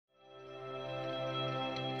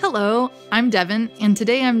Hello, I'm Devin, and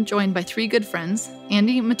today I'm joined by three good friends,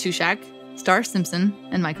 Andy Matuszak, Star Simpson,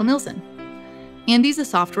 and Michael Nilsson. Andy's a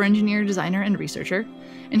software engineer, designer, and researcher,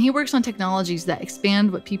 and he works on technologies that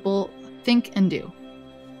expand what people think and do.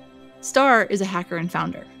 Star is a hacker and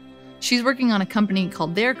founder. She's working on a company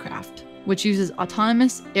called Theircraft, which uses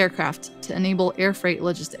autonomous aircraft to enable air freight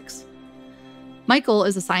logistics. Michael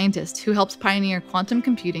is a scientist who helps pioneer quantum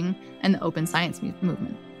computing and the open science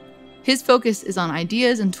movement. His focus is on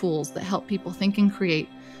ideas and tools that help people think and create,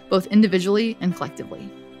 both individually and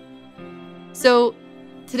collectively. So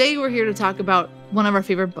today we're here to talk about one of our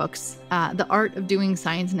favorite books, The Art of Doing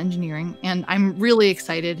Science and Engineering. And I'm really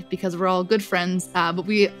excited because we're all good friends, but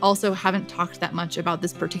we also haven't talked that much about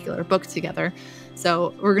this particular book together.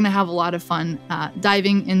 So we're going to have a lot of fun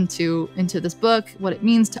diving into this book, what it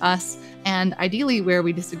means to us, and ideally where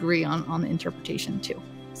we disagree on the interpretation too.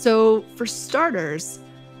 So for starters,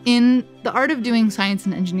 in The Art of Doing Science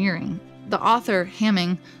and Engineering, the author,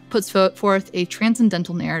 Hamming, puts forth a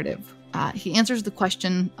transcendental narrative. He answers the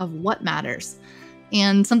question of what matters.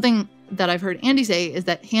 And something that I've heard Andy say is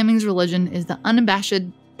that Hamming's religion is the unabashed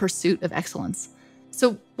pursuit of excellence.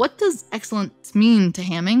 So what does excellence mean to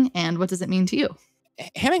Hamming, and what does it mean to you?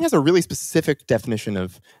 Hamming has a really specific definition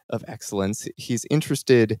of excellence. He's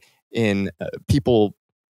interested in people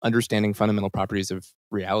understanding fundamental properties of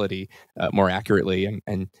reality more accurately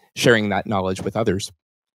and sharing that knowledge with others.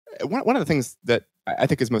 One of the things that I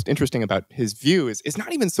think is most interesting about his view is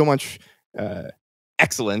not even so much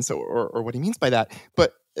excellence or what he means by that,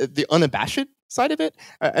 but the unabashed side of it.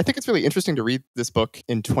 I think it's really interesting to read this book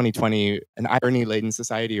in 2020, an irony-laden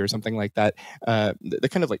society or something like that. The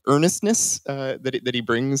kind of like earnestness that he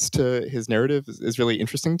brings to his narrative is really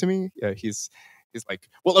interesting to me. He's like,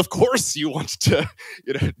 well, of course you want to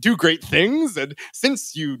do great things. And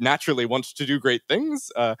since you naturally want to do great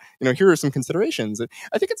things, here are some considerations. And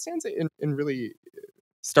I think it stands in really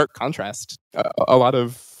stark contrast. A lot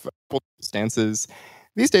of stances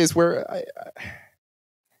these days where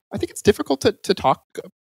I think it's difficult to talk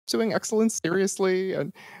pursuing excellence seriously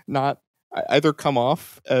and not either come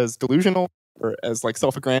off as delusional or as like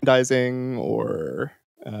self-aggrandizing or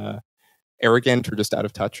arrogant or just out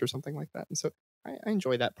of touch or something like that. And so I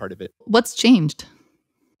enjoy that part of it. What's changed?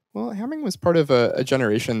 Well, Hamming was part of a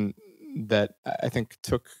generation that I think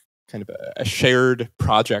took kind of a shared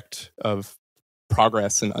project of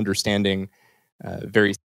progress and understanding,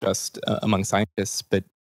 very just among scientists, but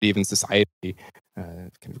even society,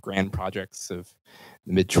 kind of grand projects of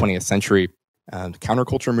the mid-20th century,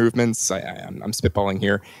 counterculture movements. I'm spitballing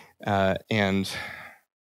here, and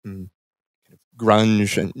kind of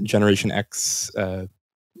grunge and Generation X.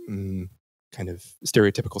 Kind of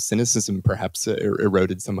stereotypical cynicism perhaps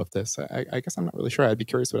eroded some of this. I guess I'm not really sure. I'd be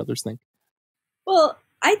curious what others think. Well,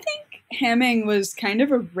 I think Hamming was kind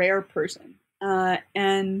of a rare person.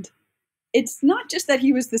 And it's not just that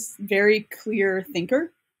he was this very clear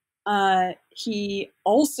thinker. He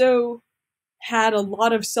also had a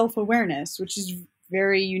lot of self-awareness, which is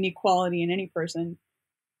very unique quality in any person.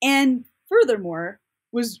 And furthermore,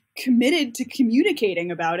 was committed to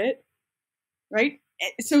communicating about it, right?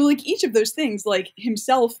 So like each of those things, like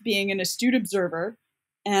himself being an astute observer,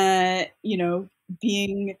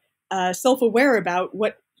 being self-aware about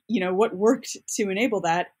what worked to enable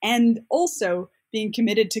that, and also being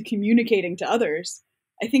committed to communicating to others,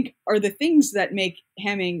 I think are the things that make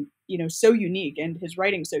Hamming, so unique, and his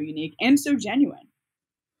writing so unique and so genuine.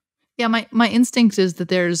 Yeah, my instinct is that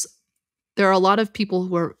there are a lot of people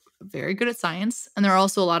who are very good at science, and there are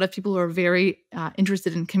also a lot of people who are very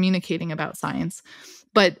interested in communicating about science,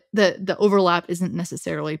 but the overlap isn't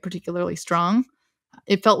necessarily particularly strong.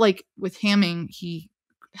 It felt like with Hamming, he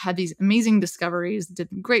had these amazing discoveries, did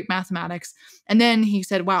great mathematics, and then he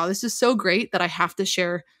said, wow, this is so great that I have to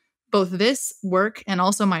share both this work and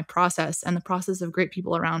also my process and the process of great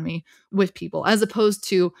people around me with people, as opposed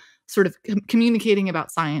to sort of communicating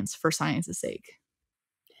about science for science's sake.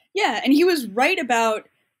 Yeah, and he was right about,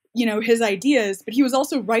 his ideas, but he was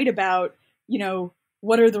also right about,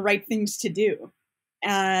 what are the right things to do.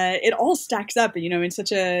 It all stacks up, in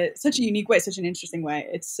such a unique way, such an interesting way.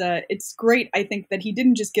 It's great, I think, that he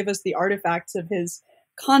didn't just give us the artifacts of his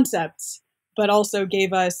concepts, but also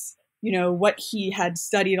gave us, what he had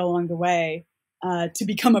studied along the way to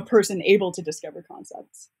become a person able to discover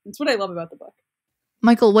concepts. That's what I love about the book.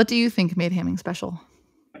 Michael, what do you think made Hamming special?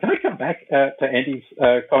 Can I come back to Andy's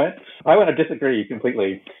comment? I want to disagree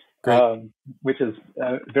completely, which is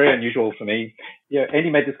very unusual for me. Yeah, Andy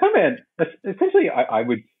made this comment. Essentially, I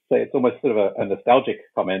would say it's almost sort of a nostalgic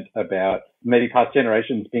comment about maybe past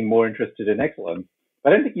generations being more interested in excellence. I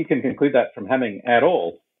don't think you can conclude that from Hamming at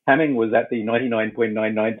all. Hamming was at the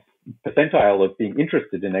 99.99th percentile of being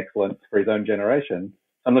interested in excellence for his own generation.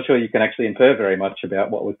 I'm not sure you can actually infer very much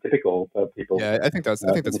about what was typical for people. Yeah, I think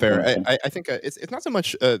that's fair. I think it's not so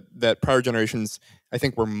much that prior generations, I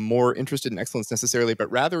think, were more interested in excellence necessarily,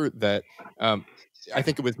 but rather that I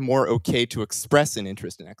think it was more okay to express an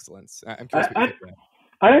interest in excellence. I'm curious what you think of that.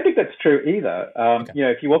 I don't think that's true either. Okay.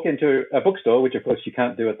 If you walk into a bookstore, which of course you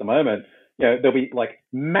can't do at the moment, there'll be like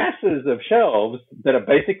masses of shelves that are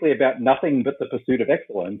basically about nothing but the pursuit of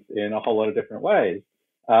excellence in a whole lot of different ways.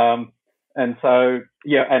 And so,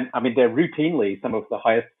 and I mean, they're routinely some of the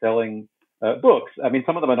highest selling books. I mean,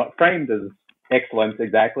 some of them are not framed as excellence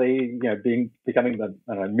exactly, becoming the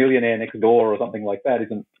millionaire next door or something like that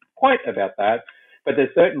isn't quite about that. But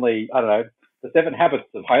there's certainly, The 7 Habits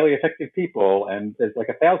of Highly Effective People, and there's like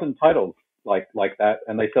 1,000 titles like that,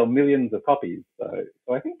 and they sell millions of copies.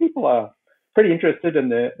 So I think people are pretty interested, and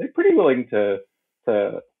they're pretty willing to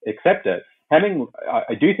accept it. Hamming,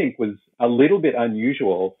 I do think, was a little bit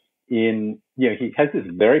unusual in, he has this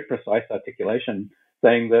very precise articulation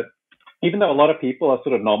saying that even though a lot of people are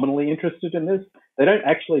sort of nominally interested in this, they don't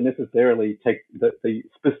actually necessarily take the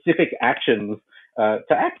specific actions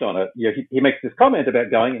to act on it. He makes this comment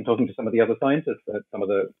about going and talking to some of the other scientists at some of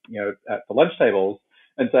the, at the lunch tables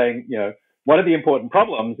and saying, what are the important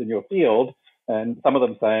problems in your field? And some of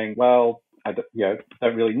them saying, well, I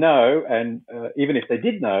don't really know. And even if they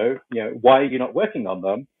did know, why are you not working on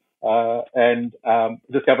them? And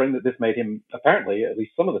discovering that this made him, apparently, at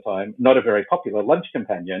least some of the time, not a very popular lunch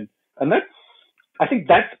companion. And I think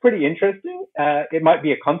that's pretty interesting. It might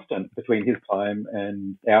be a constant between his time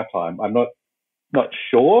and our time. I'm not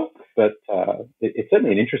sure, but it's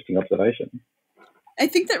certainly an interesting observation. I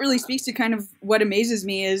think that really speaks to kind of what amazes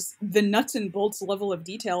me is the nuts and bolts level of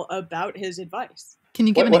detail about his advice. Can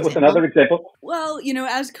you give an example? What's another example? Well,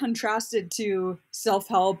 as contrasted to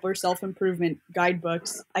self-help or self-improvement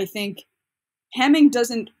guidebooks, I think Hamming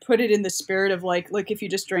doesn't put it in the spirit of like if you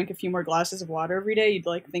just drank a few more glasses of water every day, you'd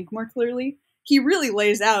think more clearly. He really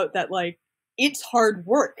lays out that it's hard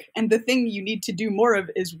work, and the thing you need to do more of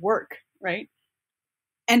is work, right?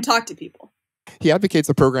 And talk to people. He advocates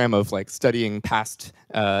a program of studying past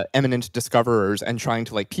eminent discoverers and trying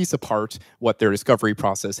to piece apart what their discovery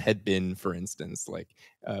process had been. For instance,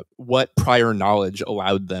 what prior knowledge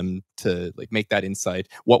allowed them to make that insight.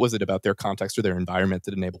 What was it about their context or their environment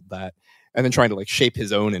that enabled that? And then trying to shape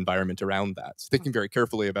his own environment around that. So thinking very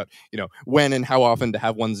carefully about when and how often to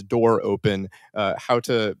have one's door open, how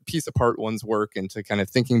to piece apart one's work into kind of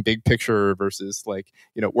thinking big picture versus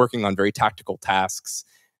working on very tactical tasks.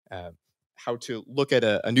 How to look at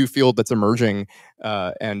a new field that's emerging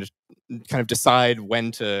and kind of decide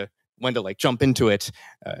when to jump into it.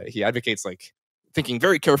 He advocates thinking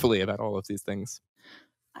very carefully about all of these things.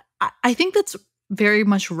 I think that's very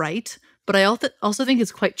much right, but I also think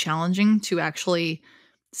it's quite challenging to actually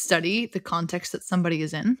study the context that somebody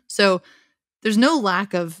is in. So there's no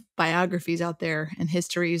lack of biographies out there and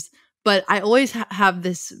histories, but I always have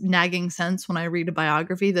this nagging sense when I read a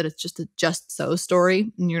biography that it's just a just so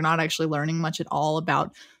story, and you're not actually learning much at all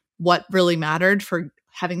about what really mattered for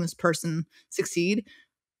having this person succeed.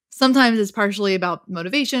 Sometimes it's partially about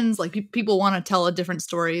motivations, people want to tell a different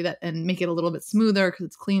story and make it a little bit smoother because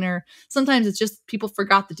it's cleaner. Sometimes it's just people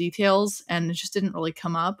forgot the details and it just didn't really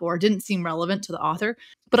come up or didn't seem relevant to the author.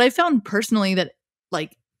 But I found personally that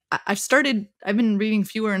I've been reading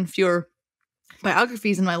fewer and fewer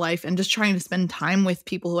biographies in my life and just trying to spend time with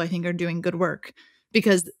people who I think are doing good work,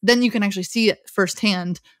 because then you can actually see it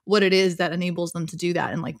firsthand what it is that enables them to do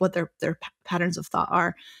that and what their patterns of thought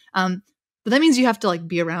are. But that means you have to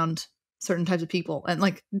be around certain types of people. And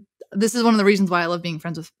this is one of the reasons why I love being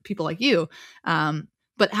friends with people like you.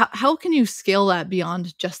 But how can you scale that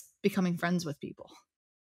beyond just becoming friends with people?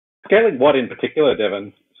 Scaling what in particular,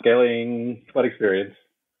 Devin? Scaling what experience?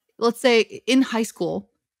 Let's say in high school,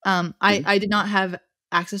 I did not have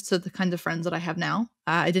access to the kinds of friends that I have now.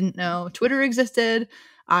 I didn't know Twitter existed.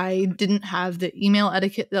 I didn't have the email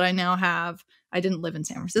etiquette that I now have. I didn't live in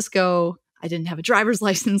San Francisco. I didn't have a driver's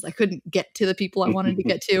license. I couldn't get to the people I wanted to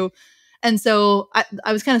get to. And so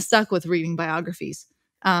I was kind of stuck with reading biographies.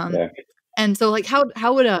 And so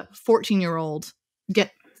how would a 14-year-old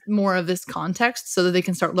get more of this context so that they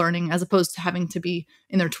can start learning, as opposed to having to be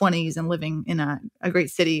in their 20s and living in a great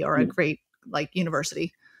city or a great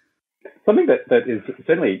university? Something that is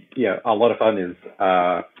certainly a lot of fun is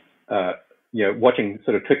watching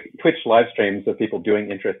sort of Twitch live streams of people doing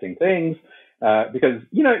interesting things, because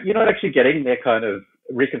you're not actually getting their kind of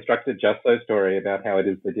reconstructed just so story about how it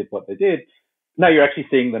is they did what they did. No, you're actually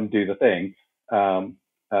seeing them do the thing.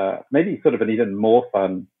 Maybe sort of an even more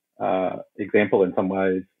fun example in some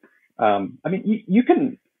ways I mean, you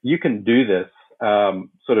can do this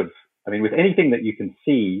sort of. I mean, with anything that you can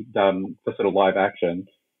see done for sort of live action.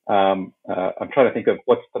 I'm trying to think of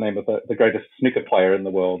what's the name of the greatest snooker player in the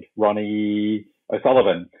world, Ronnie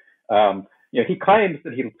O'Sullivan. He claims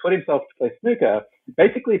that he taught himself to play snooker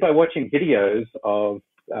basically by watching videos of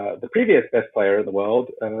the previous best player in the world,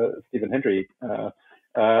 Stephen Hendry,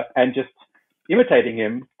 and just imitating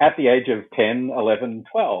him at the age of 10, 11,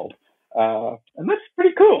 12. And that's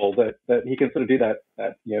pretty cool that he can sort of do that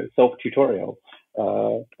self-tutorial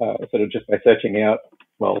sort of just by searching out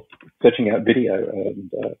video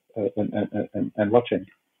and watching.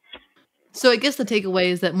 So I guess the takeaway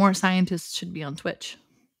is that more scientists should be on Twitch.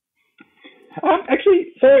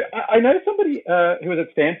 Actually, so I know somebody who was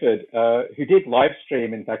at Stanford who did live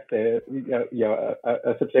stream, in fact, a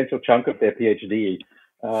substantial chunk of their PhD,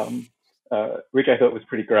 which I thought was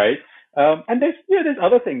pretty great. And there's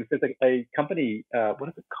other things. There's a company, what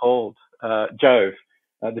is it called? Jove,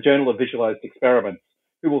 the Journal of Visualized Experiments,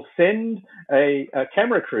 who will send a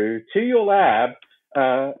camera crew to your lab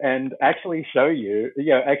and actually show you,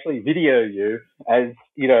 actually video you as,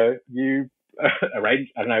 you arrange,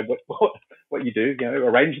 I don't know what you do,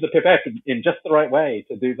 arrange the pipette in just the right way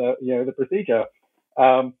to do the procedure.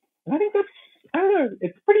 And I think that's, I don't know,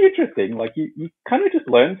 it's pretty interesting. Like you kind of just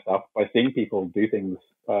learn stuff by seeing people do things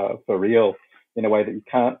for real in a way that you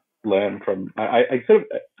can't learn from.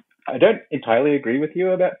 I don't entirely agree with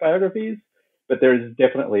you about biographies, but there is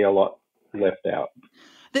definitely a lot left out.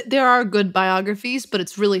 There are good biographies, but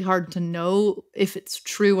it's really hard to know if it's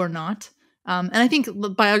true or not. And I think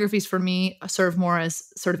biographies for me serve more as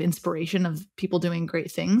sort of inspiration of people doing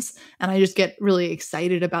great things. And I just get really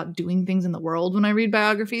excited about doing things in the world when I read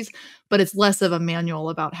biographies, but it's less of a manual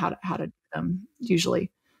about how to do them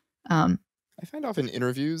usually. I find often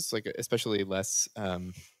interviews, like especially less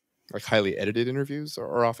like highly edited interviews,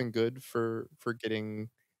 are often good for getting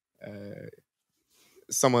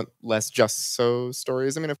somewhat less just so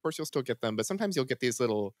stories. I mean, of course, you'll still get them, but sometimes you'll get these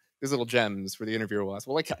little gems where the interviewer will ask,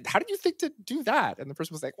 well, like, how did you think to do that? And the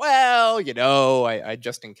person was like, well, I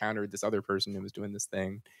just encountered this other person who was doing this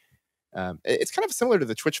thing. It's kind of similar to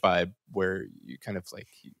the Twitch vibe, where you kind of like,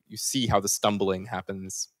 you see how the stumbling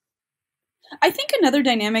happens. I think another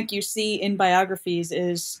dynamic you see in biographies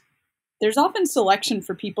is there's often selection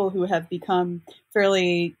for people who have become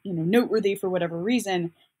fairly, noteworthy for whatever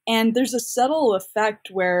reason. And there's a subtle effect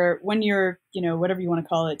where when you're, whatever you want to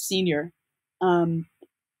call it, senior,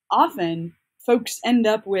 often folks end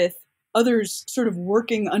up with others sort of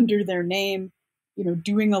working under their name,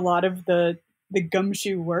 doing a lot of the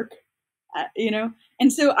gumshoe work,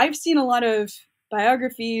 And so I've seen a lot of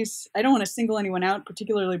biographies. I don't want to single anyone out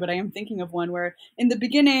particularly, but I am thinking of one where in the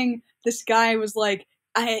beginning, this guy was like,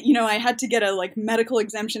 I had to get a medical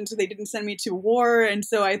exemption, so they didn't send me to war. And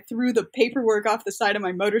so I threw the paperwork off the side of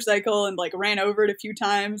my motorcycle and ran over it a few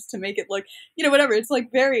times to make it whatever. It's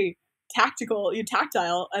very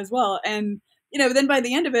tactile as well. And, then by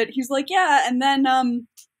the end of it, he's like, yeah. And then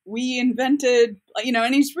we invented,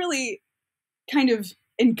 and he's really kind of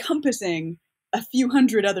encompassing a few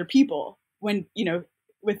hundred other people when,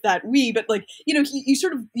 with that we, but you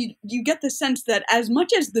sort of, you get the sense that as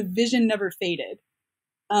much as the vision never faded,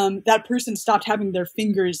 that person stopped having their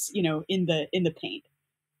fingers, in the paint.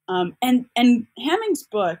 And Hamming's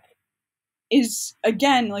book is,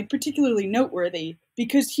 again, particularly noteworthy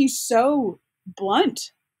because he's so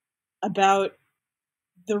blunt about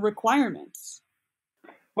the requirements.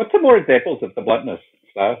 What's some more examples of the bluntness,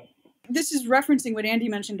 Sarah? This is referencing what Andy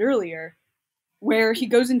mentioned earlier, where he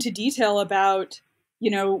goes into detail about,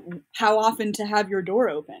 how often to have your door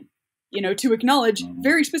open. To acknowledge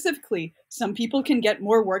very specifically, some people can get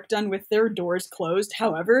more work done with their doors closed.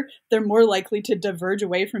 However, they're more likely to diverge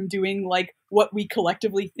away from doing what we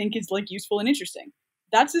collectively think is useful and interesting.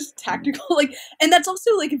 That's as tactical, and that's also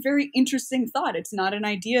a very interesting thought. It's not an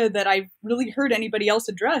idea that I've really heard anybody else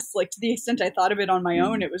address. To the extent I thought of it on my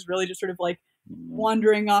own, it was really just sort of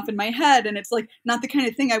wandering off in my head. And it's not the kind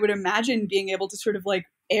of thing I would imagine being able to sort of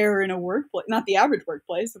air in a workplace, not the average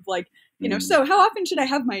workplace of so how often should I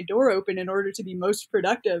have my door open in order to be most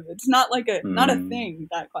productive? It's not not a thing,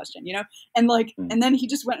 that question, and and then he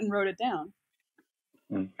just went and wrote it down.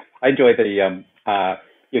 I enjoy the,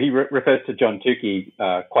 he refers to John Tukey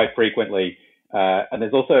quite frequently. And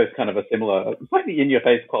there's also kind of a similar, slightly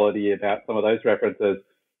in-your-face quality about some of those references.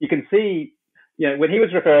 You can see, when he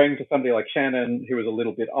was referring to somebody like Shannon, who was a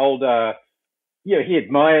little bit older, he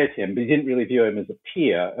admired him, but he didn't really view him as a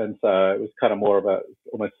peer. And so it was kind of more of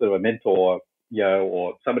almost sort of a mentor,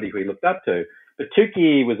 or somebody who he looked up to. But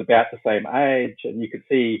Tukey was about the same age, and you could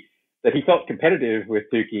see, that he felt competitive with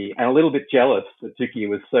Tukey and a little bit jealous that Tukey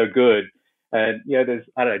was so good. And, there's,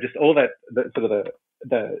 I don't know, just all that sort of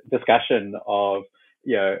the discussion of,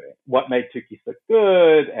 what made Tukey so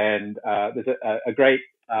good. And there's a great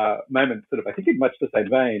moment, sort of, I think in much the same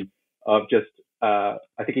vein, of just, I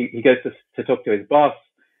think he goes to talk to his boss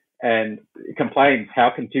and complains,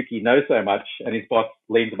 how can Tukey know so much? And his boss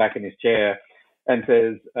leans back in his chair and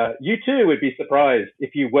says, you too would be surprised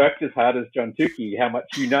if you worked as hard as John Tukey, how much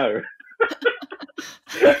you know.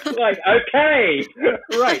 Like, okay,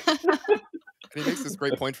 right. And he makes this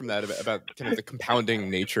great point from that about kind of the compounding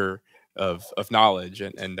nature of knowledge,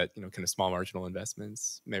 and that kind of small marginal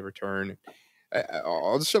investments may return.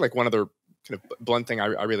 I'll just share like one other kind of blunt thing I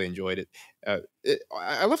really enjoyed it.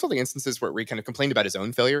 I loved all the instances where he kind of complained about his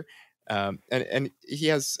own failure, and he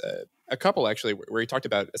has a couple actually where he talked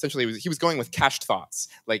about essentially he was going with cached thoughts.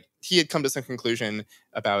 Like he had come to some conclusion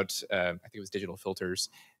about I think it was digital filters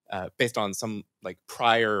based on some like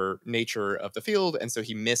prior nature of the field, and so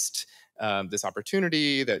he missed this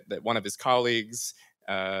opportunity that one of his colleagues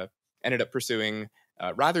ended up pursuing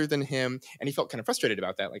rather than him, and he felt kind of frustrated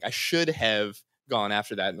about that. Like I should have gone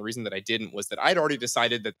after that, and the reason that I didn't was that I'd already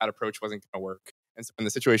decided that approach wasn't going to work. And so when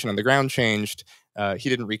the situation on the ground changed, he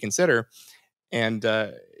didn't reconsider, and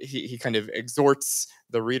he kind of exhorts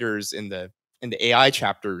the readers in the AI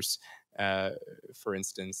chapters, for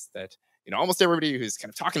instance, that almost everybody who's kind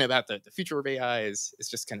of talking about the future of AI is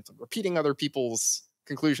just kind of repeating other people's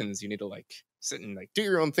conclusions. You need to like sit and like do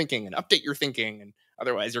your own thinking and update your thinking, and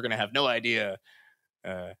otherwise you're going to have no idea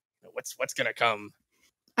what's going to come.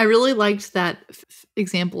 I really liked that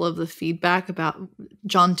example of the feedback about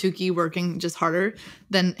John Tukey working just harder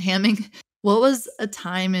than Hamming. What was a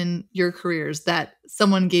time in your careers that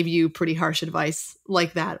someone gave you pretty harsh advice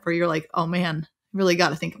like that, where you're like, oh man, really got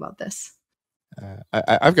to think about this?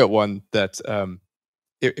 I've got one that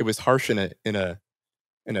it was harsh in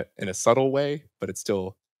a subtle way, but it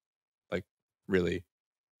still like really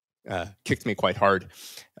kicked me quite hard.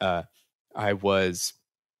 I was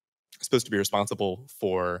supposed to be responsible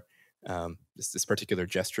for this particular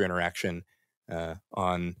gesture interaction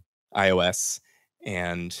on iOS,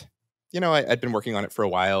 and I'd been working on it for a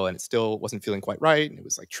while, and it still wasn't feeling quite right, and it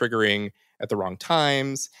was like triggering at the wrong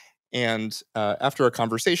times. And after a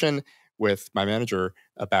conversation with my manager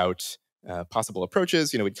about possible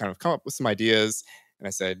approaches, we'd kind of come up with some ideas, and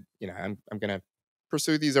I said, I'm going to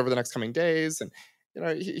pursue these over the next coming days. And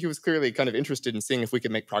he was clearly kind of interested in seeing if we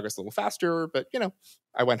could make progress a little faster, but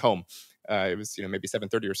I went home. It was maybe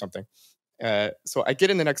 7:30 or something. So I get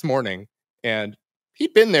in the next morning, and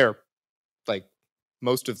he'd been there like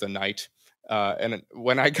most of the night. And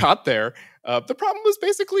when I got there, the problem was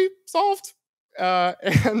basically solved.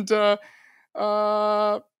 And there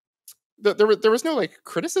was no like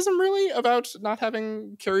criticism really about not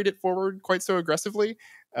having carried it forward quite so aggressively.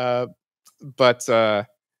 But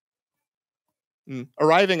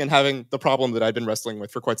arriving and having the problem that I'd been wrestling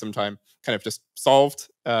with for quite some time kind of just solved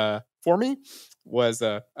for me was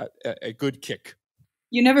a good kick.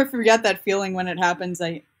 You never forget that feeling when it happens.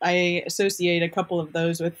 I associate a couple of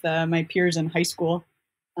those with my peers in high school.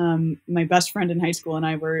 My best friend in high school and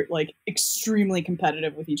I were like extremely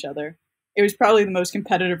competitive with each other. It was probably the most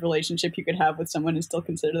competitive relationship you could have with someone and still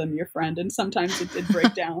consider them your friend. And sometimes it did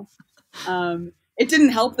break down. It didn't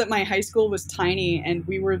help that my high school was tiny and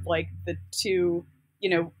we were like the two,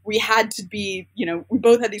 we had to be, we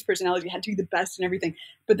both had these personalities. We had to be the best and everything.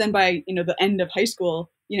 But then by, the end of high school,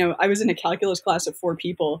 I was in a calculus class of 4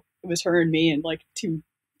 people. It was her and me and like two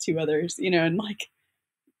others, and like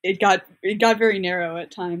it got very narrow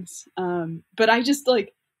at times. But I just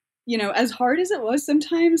like, as hard as it was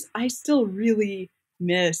sometimes, I still really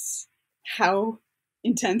miss how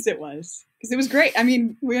intense it was. Because it was great. I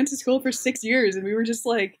mean, we went to school for 6 years and we were just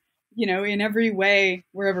like, in every way,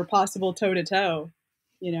 wherever possible, toe to toe.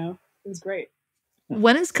 It was great.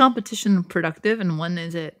 When is competition productive and when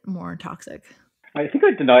is it more toxic? I think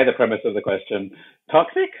I deny the premise of the question.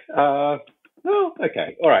 Toxic? Oh,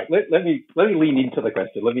 okay. All right. Let me lean into the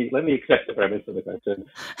question. Let me accept the premise of the question.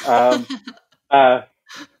 I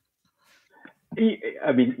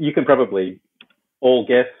mean, you can probably all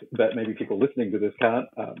guess, but maybe people listening to this can't.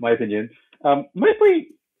 My opinion. Mostly,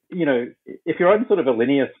 if you're on sort of a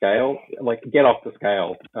linear scale, like get off the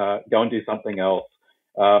scale, go and do something else.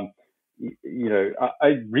 I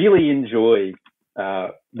really enjoy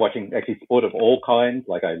watching actually sport of all kinds.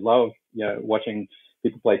 Like I love, watching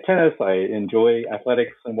people play tennis. I enjoy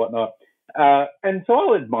athletics and whatnot. And so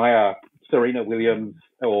I'll admire Serena Williams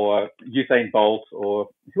or Usain Bolt or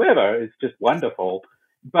whoever. It's just wonderful.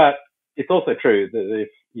 But it's also true that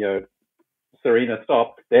if, Serena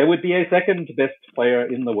stopped, there would be a second best player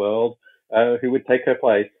in the world who would take her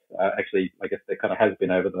place. Actually, I guess there kind of has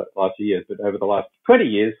been over the last few years, but over the last 20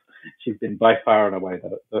 years, she's been by far and away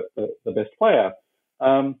the best player.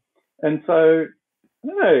 And so, I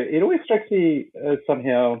don't know, it always strikes me as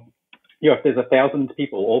somehow, if there's 1,000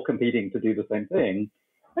 people all competing to do the same thing,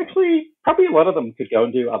 actually, probably a lot of them could go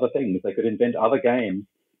and do other things. They could invent other games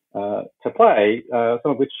to play,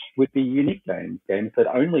 some of which would be unique games that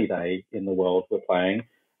only they in the world were playing.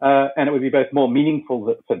 And it would be both more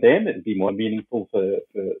meaningful for them, it would be more meaningful for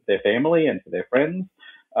their family and for their friends,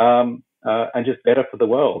 and just better for the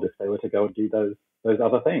world if they were to go and do those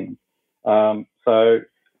other things. So,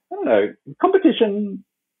 I don't know, competition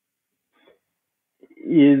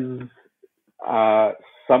is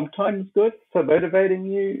sometimes good for motivating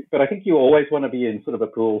you, but I think you always want to be in sort of a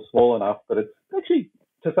pool small enough that it's actually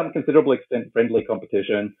to some considerable extent friendly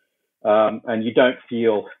competition, and you don't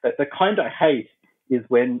feel that. The kind I hate is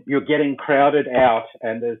when you're getting crowded out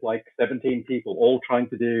and there's like 17 people all trying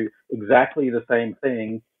to do exactly the same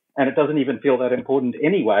thing, and it doesn't even feel that important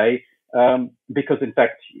anyway, because in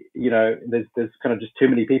fact, there's kind of just too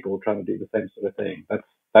many people trying to do the same sort of thing.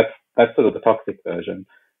 That's sort of the toxic version.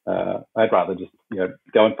 I'd rather just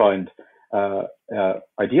go and find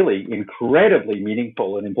ideally incredibly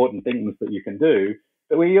meaningful and important things that you can do,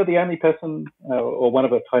 but where you're the only person or one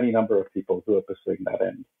of a tiny number of people who are pursuing that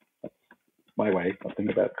end. That's my way of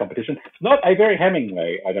thinking about competition. It's not a very Hamming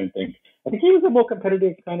way, I don't think. I think he was a more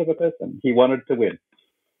competitive kind of a person. He wanted to win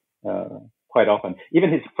quite often.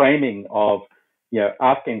 Even his framing of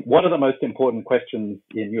asking what are the most important questions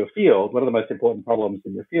in your field, what are the most important problems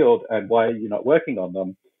in your field, and why are you not working on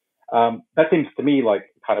them? That seems to me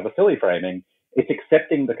like kind of a silly framing. It's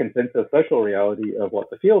accepting the consensus social reality of what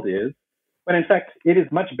the field is, when in fact it is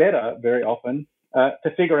much better very often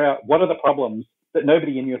to figure out what are the problems that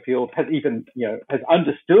nobody in your field has even has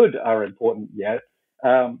understood are important yet.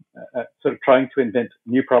 Sort of trying to invent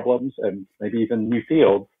new problems and maybe even new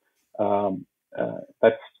fields.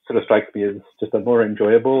 That sort of strikes me as just a more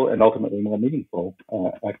enjoyable and ultimately more meaningful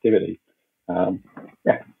activity.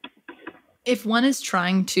 If one is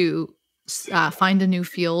trying to find a new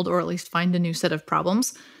field or at least find a new set of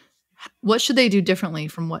problems, what should they do differently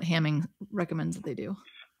from what Hamming recommends that they do?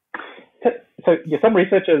 So some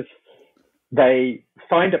researchers, they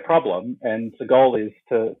find a problem and the goal is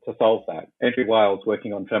to solve that. Andrew Wiles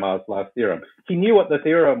working on Fermat's last theorem. He knew what the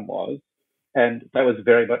theorem was, and that was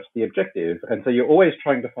very much the objective. And so you're always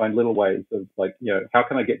trying to find little ways of how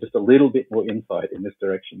can I get just a little bit more insight in this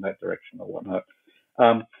direction, that direction, or whatnot.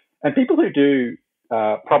 And people who do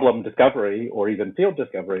problem discovery or even field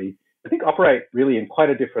discovery, I think operate really in quite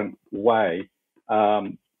a different way.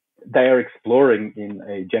 They are exploring in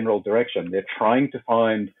a general direction. They're trying to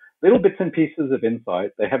find little bits and pieces of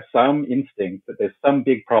insight. They have some instinct that there's some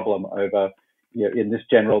big problem over in this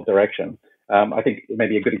general direction. I think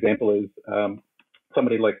maybe a good example is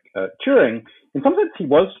somebody like Turing. In some sense, he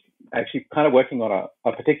was actually kind of working on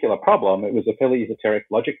a particular problem. It was a fairly esoteric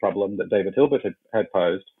logic problem that David Hilbert had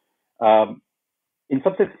posed. In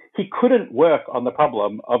some sense, he couldn't work on the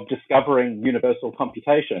problem of discovering universal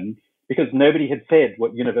computation because nobody had said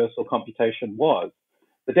what universal computation was.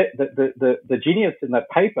 The genius in that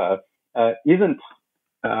paper isn't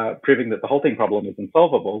proving that the halting problem is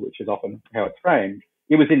insolvable, which is often how it's framed.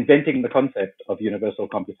 It was inventing the concept of universal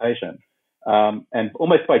computation, and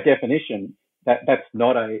almost by definition, that's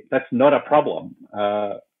not a problem.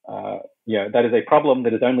 That is a problem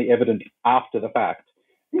that is only evident after the fact.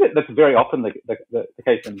 I think that's very often the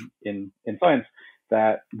case in science,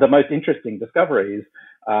 that the most interesting discoveries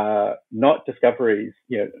are not discoveries,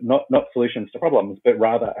 not solutions to problems, but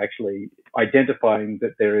rather actually identifying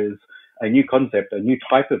that there is a new concept, a new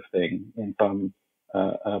type of thing in some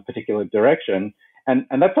particular direction. And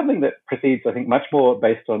that's something that proceeds, I think, much more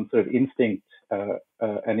based on sort of instinct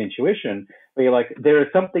and intuition, where you're like, there is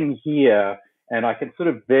something here, and I can sort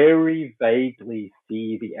of very vaguely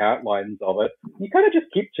see the outlines of it. You kind of just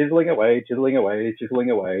keep chiseling away,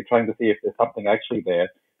 trying to see if there's something actually there.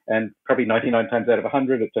 And probably 99 times out of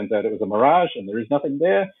 100, it turns out it was a mirage and there is nothing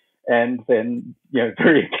there. And then,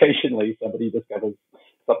 very occasionally somebody discovers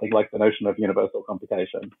something like the notion of universal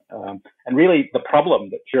computation. And really the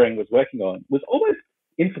problem that Turing was working on was almost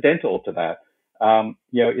incidental to that.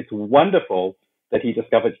 It's wonderful that he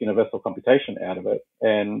discovered universal computation out of it.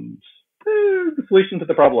 And the solution to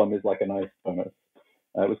the problem is like a nice bonus.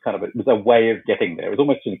 It was a way of getting there. It was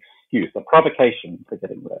almost an excuse, a provocation for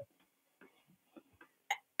getting there.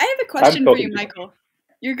 I have a question for you, Michael.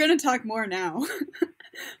 You're going to talk more now.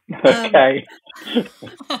 Okay.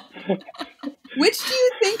 Which do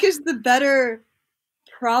you think is the better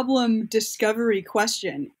problem discovery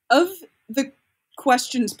question. Of the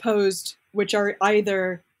questions posed, which are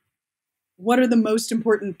either what are the most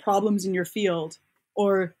important problems in your field,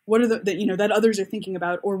 or what are that others are thinking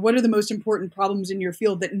about, or what are the most important problems in your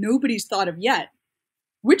field that nobody's thought of yet,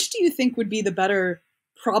 which do you think would be the better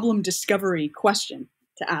problem discovery question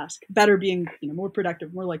to ask? Better being more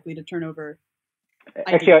productive, more likely to turn over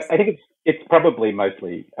ideas. Actually, I think it's probably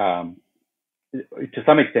mostly to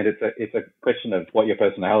some extent it's a question of what your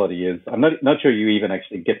personality is. I'm not sure you even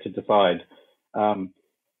actually get to decide. And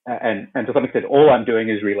to some extent, all I'm doing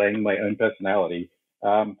is relaying my own personality.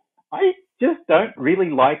 I just don't really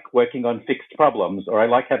like working on fixed problems, or I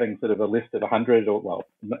like having sort of a list of 100, or well,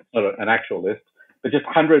 not an actual list, but just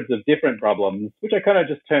hundreds of different problems, which I kind of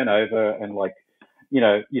just turn over and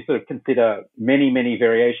you sort of consider many, many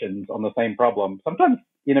variations on the same problem, sometimes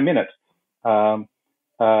in a minute.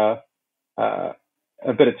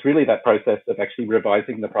 But it's really that process of actually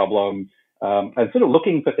revising the problem and sort of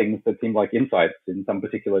looking for things that seem like insights in some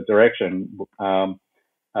particular direction. But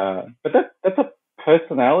that's a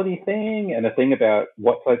personality thing, and a thing about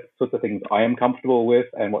what sorts of things I am comfortable with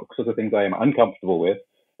and what sorts of things I am uncomfortable with.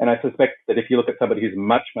 And I suspect that if you look at somebody who's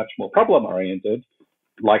much, much more problem-oriented,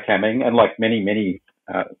 like Hamming and like many, many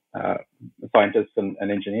scientists and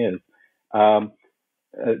engineers,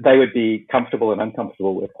 they would be comfortable and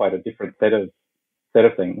uncomfortable with quite a different set of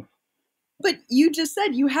things. But you just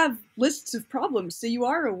said you have lists of problems, so you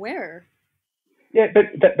are aware. Yeah, but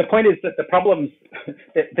the point is that the problems,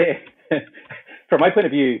 from my point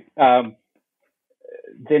of view,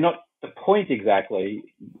 they're not the point exactly.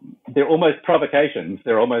 They're almost provocations.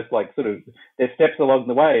 They're almost like they're steps along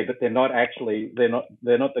the way, but they're not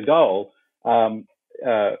the goal.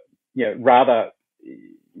 Rather,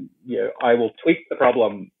 I will tweak the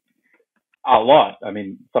problem a lot. I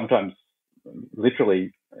mean, sometimes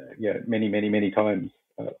literally, many, many, many times,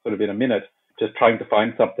 sort of in a minute, just trying to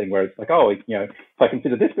find something where it's like, if I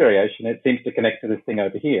consider this variation, it seems to connect to this thing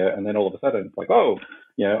over here. And then all of a sudden it's like,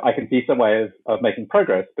 I can see some way of making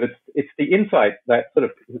progress. But it's the insight, that sort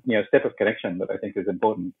of, step of connection that I think is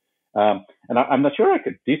important. And I'm not sure I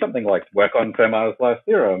could do something like work on Fermat's last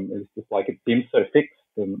theorem. It's just like, it seems so fixed.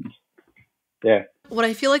 And yeah. What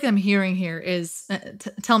I feel like I'm hearing here is,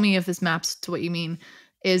 tell me if this maps to what you mean,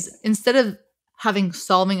 is instead of having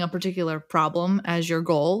solving a particular problem as your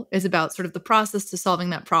goal, is about sort of the process to solving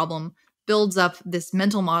that problem builds up this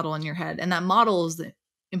mental model in your head. And that model is the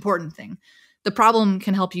important thing. The problem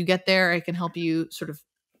can help you get there. It can help you sort of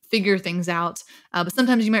figure things out. But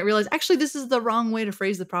sometimes you might realize, actually, this is the wrong way to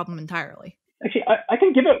phrase the problem entirely. Actually, I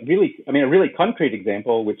can give a really concrete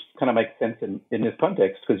example, which kind of makes sense in this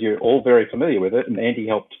context, because you're all very familiar with it, and Andy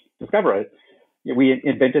helped discover it. We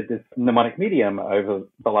invented this mnemonic medium over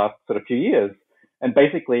the last sort of few years. And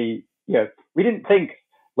basically, we didn't think,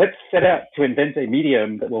 let's set out to invent a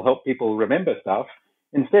medium that will help people remember stuff.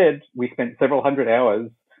 Instead, we spent several hundred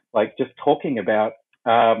hours just talking about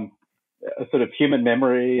a sort of human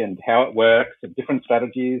memory and how it works, and different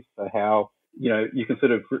strategies for how you can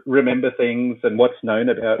sort of remember things, and what's known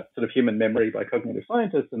about sort of human memory by cognitive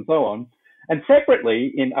scientists and so on. And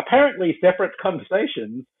separately, in apparently separate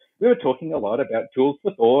conversations, we were talking a lot about tools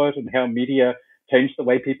for thought and how media changed the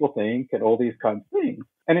way people think and all these kinds of things.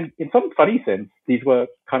 And in some funny sense, these were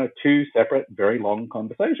kind of two separate, very long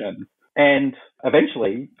conversations. And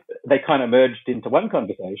eventually, they kind of merged into one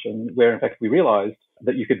conversation where, in fact, we realized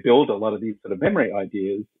that you could build a lot of these sort of memory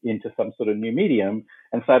ideas into some sort of new medium,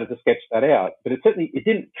 and started to sketch that out. But it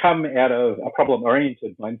didn't come out of a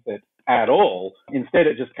problem-oriented mindset at all. Instead,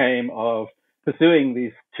 it just came of pursuing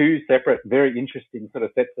these two separate, very interesting sort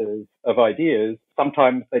of sets of ideas.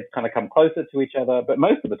 Sometimes they'd kind of come closer to each other, but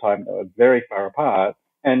most of the time they were very far apart.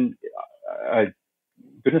 And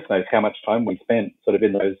goodness knows how much time we spent sort of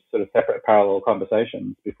in those sort of separate parallel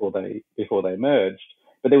conversations before they merged.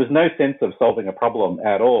 But there was no sense of solving a problem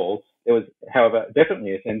at all. There was, however,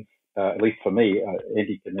 definitely a sense, at least for me,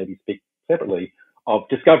 Andy can maybe speak separately, of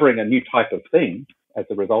discovering a new type of thing as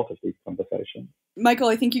a result of these conversations. Michael,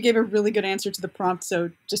 I think you gave a really good answer to the prompt,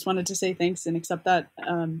 so just wanted to say thanks and accept that.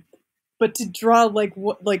 But to draw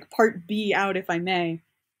part B out, if I may,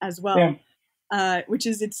 as well, which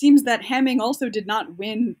is, it seems that Hamming also did not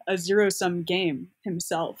win a zero-sum game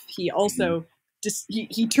himself. He also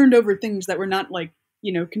he turned over things that were not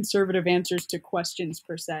conservative answers to questions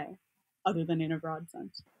per se, other than in a broad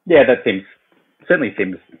sense. Yeah, that certainly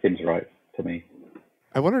seems right to me.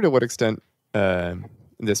 I wonder to what extent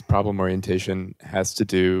this problem orientation has to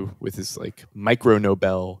do with this micro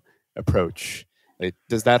Nobel approach.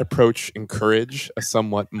 Does that approach encourage a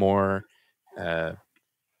somewhat more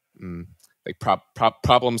like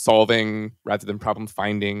problem solving rather than problem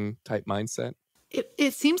finding type mindset?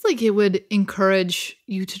 It seems like it would encourage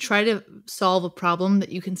you to try to solve a problem that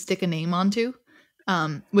you can stick a name onto,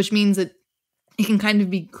 which means that it can kind of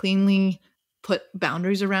be cleanly put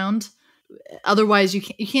boundaries around. Otherwise, you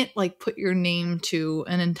can't like put your name to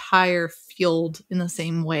an entire field in the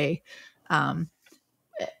same way.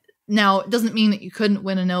 Now, it doesn't mean that you couldn't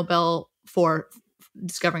win a Nobel for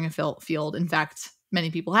discovering a field. In fact,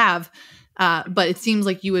 many people have. But it seems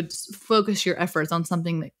like you would focus your efforts on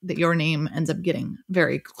something that your name ends up getting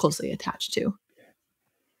very closely attached to.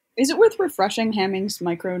 Is it worth refreshing Hamming's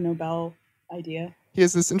micro Nobel idea? He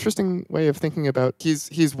has this interesting way of thinking about,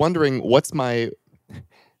 he's wondering what's my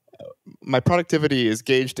productivity is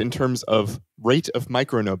gauged in terms of rate of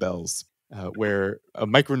micro Nobels, where a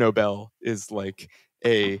micro Nobel is like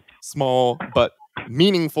a small but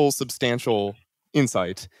meaningful, substantial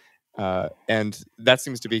insight. And that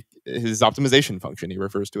seems to be his optimization function. He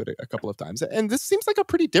refers to it a couple of times. And this seems like a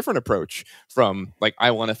pretty different approach from like,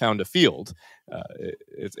 I want to found a field.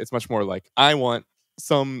 It's much more like, I want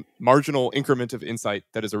some marginal increment of insight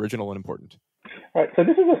that is original and important. Right. So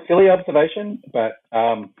this is a silly observation, but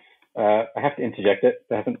I have to interject it.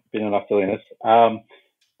 There hasn't been enough silliness. John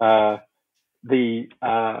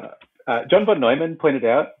von Neumann pointed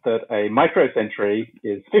out that a microcentury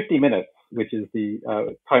is 50 minutes, which is the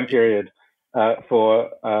time period for,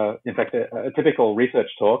 in fact, a typical research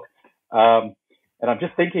talk. And I'm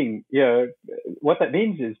just thinking, what that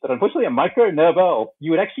means is that unfortunately a micro Nobel,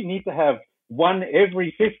 you would actually need to have one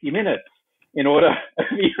every 50 minutes in order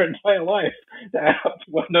for your entire life to add up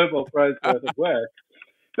to one Nobel Prize worth of work.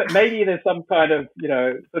 But maybe there's some kind of,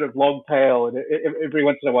 sort of long tail, and every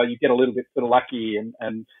once in a while you get a little bit sort of lucky,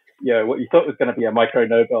 and what you thought was going to be a micro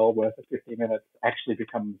Nobel worth of 50 minutes actually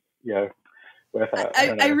becomes, worth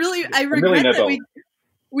I regret that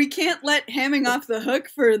we can't let Hamming off the hook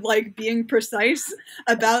for like being precise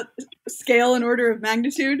about scale and order of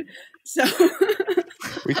magnitude. So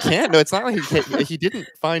we can't. No, it's not like he didn't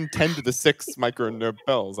find 10 to the 6 micro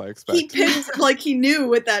Nobels, I expect. He picked like he knew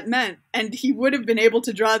what that meant, and he would have been able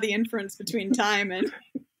to draw the inference between time and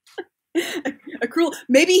accrual.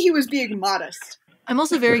 Maybe he was being modest. I'm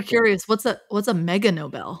also very curious. What's a mega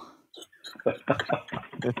Nobel?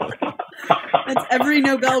 That's every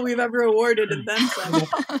Nobel we've ever awarded, and then some.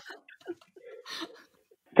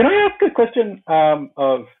 Can I ask a question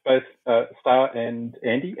of both Star and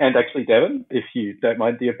Andy, and actually Devin, if you don't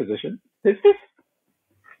mind the opposition? There's this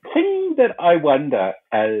thing that I wonder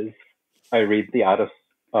as I read The Artists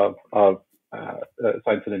of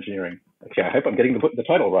Science and Engineering. Actually, I hope I'm getting the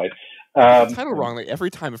title right. The title wrong like every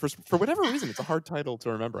time. For whatever reason, it's a hard title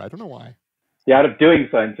to remember. I don't know why. The Art of Doing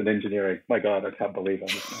Science and Engineering. My God, I can't believe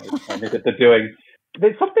I missed it. The doing.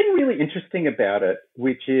 There's something really interesting about it,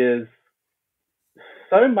 which is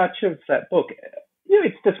so much of that book,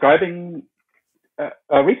 it's describing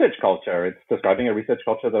a research culture. It's describing a research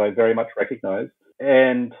culture that I very much recognize.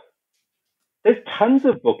 And there's tons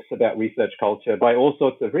of books about research culture by all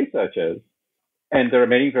sorts of researchers. And there are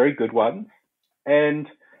many very good ones. And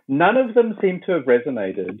none of them seem to have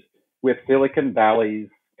resonated with Silicon Valley's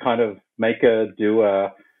kind of maker,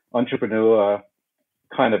 doer, entrepreneur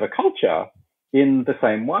kind of a culture in the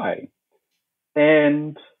same way.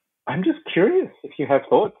 And I'm just curious if you have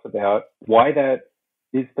thoughts about why that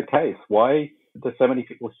is the case. Why do so many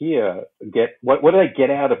people here get, what do they get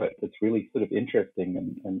out of it that's really sort of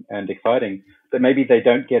interesting and exciting that maybe they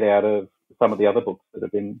don't get out of some of the other books that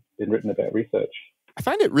have been written about research? I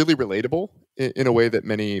find it really relatable in a way that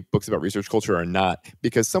many books about research culture are not,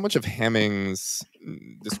 because so much of Hamming's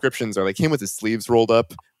descriptions are like him with his sleeves rolled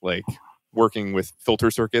up, like working with filter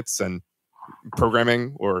circuits and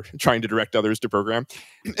programming or trying to direct others to program.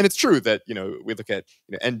 And it's true that, we look at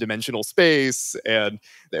n-dimensional space and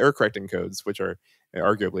the error correcting codes, which are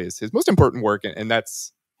arguably his most important work. And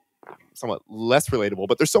that's somewhat less relatable,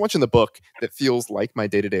 but there's so much in the book that feels like my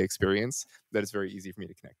day-to-day experience that it's very easy for me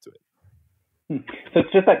to connect to it. So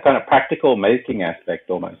it's just that kind of practical making aspect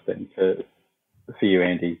almost then for you,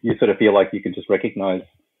 Andy. You sort of feel like you can just recognize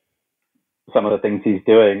some of the things he's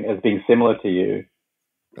doing as being similar to you.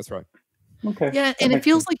 That's right. Okay. Yeah, and it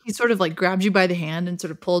feels like he sort of like grabbed you by the hand and sort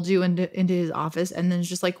of pulled you into his office, and then it's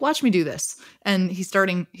just like, watch me do this. And he's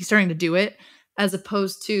starting to do it, as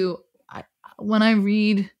opposed to when I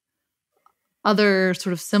read other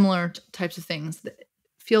sort of similar types of things, it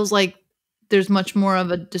feels like there's much more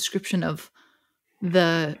of a description of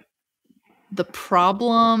the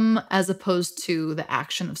problem as opposed to the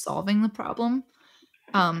action of solving the problem.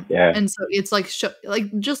 And so it's like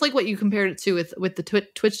just like what you compared it to with the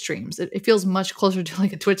Twitch streams. It feels much closer to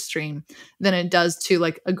like a Twitch stream than it does to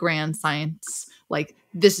like a grand science, like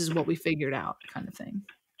this is what we figured out kind of thing.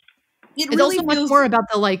 It's really also much more about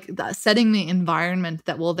the setting the environment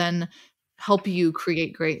that will then help you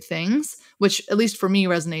create great things, which at least for me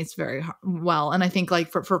resonates very well. And I think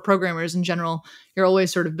like for programmers in general, you're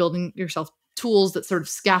always sort of building yourself tools that sort of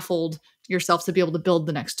scaffold yourself to be able to build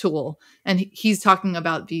the next tool. And he's talking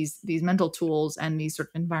about these mental tools and these sort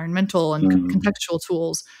of environmental and contextual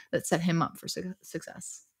tools that set him up for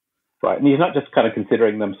success. Right. And he's not just kind of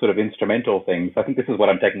considering them sort of instrumental things. I think this is what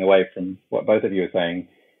I'm taking away from what both of you are saying,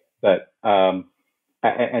 that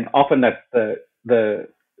and often that's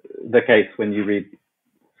the case when you read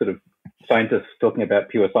sort of scientists talking about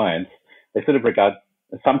pure science. They sort of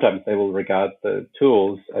sometimes they will regard the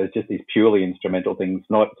tools as just these purely instrumental things,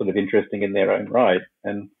 not sort of interesting in their own right.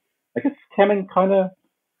 And I guess Hamming kind of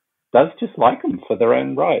does just like them for their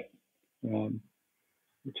own right,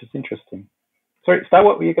 which is interesting. Sorry, Star,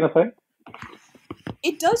 what were you going to say?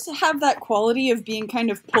 It does have that quality of being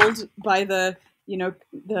kind of pulled by the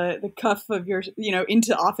cuff of your,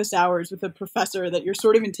 into office hours with a professor that you're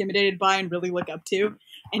sort of intimidated by and really look up to.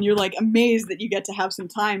 And you're like amazed that you get to have some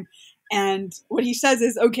time. And what he says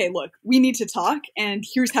is, okay, look, we need to talk and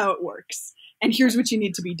here's how it works. And here's what you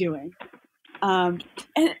need to be doing. And,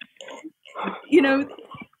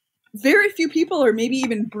 very few people are maybe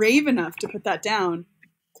even brave enough to put that down.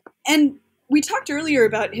 And we talked earlier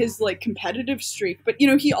about his like competitive streak, but,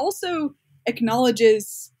 he also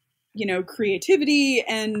acknowledges creativity.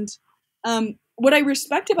 And what I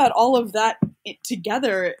respect about all of that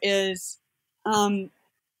together is,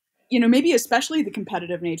 maybe especially the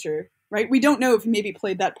competitive nature, right? We don't know if he maybe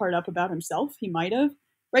played that part up about himself. He might have,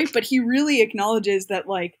 right? But he really acknowledges that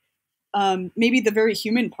like maybe the very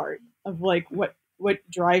human part of like what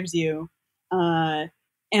drives you,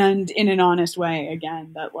 and in an honest way,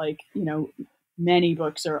 again, that like, many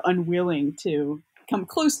books are unwilling to come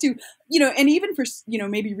close to, and even for,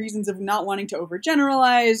 maybe reasons of not wanting to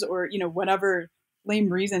overgeneralize or, whatever lame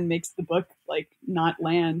reason makes the book like not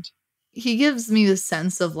land. He gives me the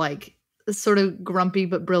sense of like a sort of grumpy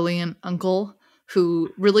but brilliant uncle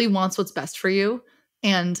who really wants what's best for you.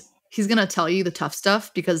 And he's going to tell you the tough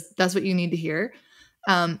stuff because that's what you need to hear,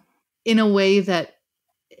 in a way that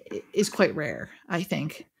is quite rare, I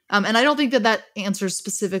think. And I don't think that answers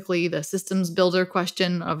specifically the systems builder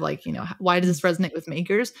question of like, why does this resonate with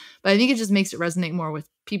makers? But I think it just makes it resonate more with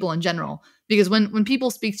people in general. Because when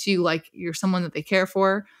people speak to you like you're someone that they care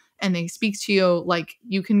for, and they speak to you like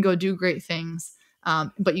you can go do great things,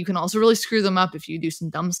 but you can also really screw them up if you do some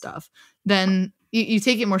dumb stuff, then you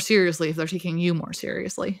take it more seriously if they're taking you more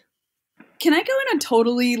seriously. Can I go in a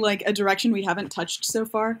totally like a direction we haven't touched so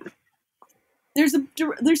far? There's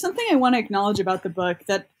something I want to acknowledge about the book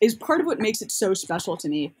that is part of what makes it so special to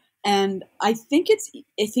me. And I think it's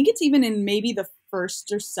even in maybe the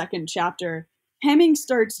first or second chapter, Hamming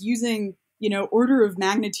starts using, order of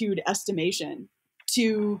magnitude estimation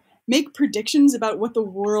to make predictions about what the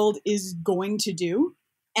world is going to do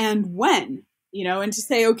and when, and to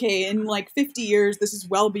say, okay, in like 50 years, this is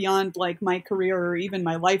well beyond like my career or even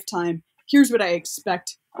my lifetime. Here's what I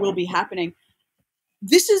expect will be happening.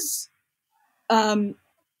 This is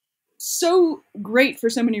so great for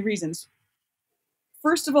so many reasons.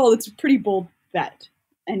 First of all, it's a pretty bold bet,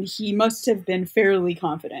 and he must have been fairly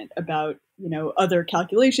confident about, other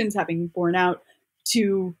calculations having borne out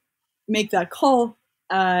to make that call,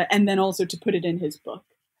 and then also to put it in his book.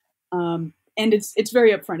 And it's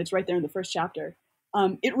very upfront. It's right there in the first chapter.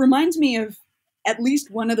 It reminds me of at least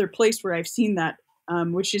one other place where I've seen that,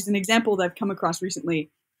 which is an example that I've come across recently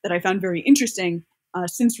that I found very interesting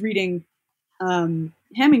since reading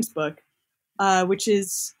Hamming's book, which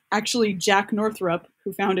is actually Jack Northrop,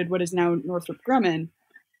 who founded what is now Northrop Grumman,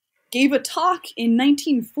 gave a talk in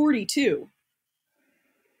 1942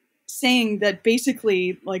 saying that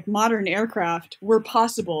basically like modern aircraft were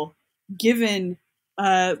possible given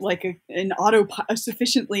a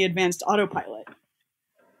sufficiently advanced autopilot,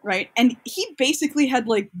 right? And he basically had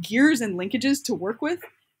like gears and linkages to work with,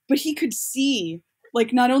 but he could see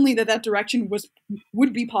like not only that direction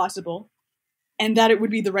would be possible, and that it would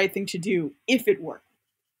be the right thing to do if it worked.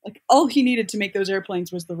 Like all he needed to make those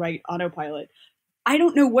airplanes was the right autopilot. I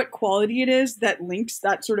don't know what quality it is that links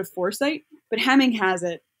that sort of foresight, but Hamming has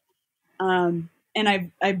it. And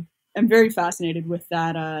I'm very fascinated with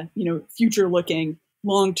that, future looking,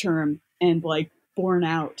 long term, and like borne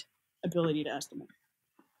out ability to estimate.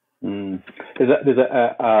 There's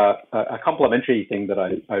a complementary thing that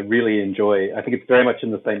I really enjoy. I think it's very much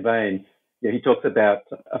in the same vein. He talks about,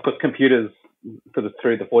 of course, computers sort of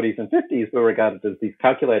through the 40s and 50s were regarded as these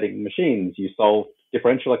calculating machines. You solved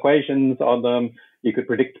differential equations on them. You could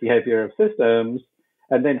predict behavior of systems.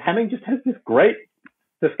 And then Hamming just has this great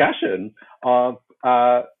discussion of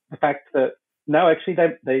the fact that, no, actually,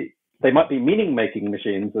 they might be meaning-making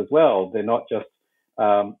machines as well. They're not just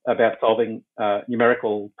about solving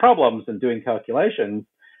numerical problems and doing calculations.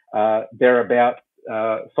 They're about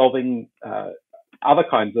solving other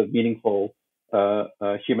kinds of meaningful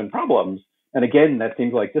human problems. And again, that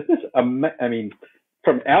seems like just this, I mean,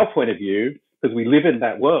 from our point of view, because we live in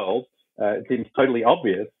that world, it seems totally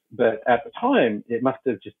obvious. But at the time, it must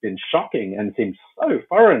have just been shocking and seemed so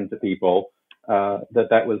foreign to people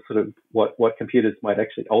that was sort of what computers might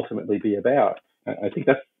actually ultimately be about. I think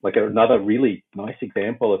that's like another really nice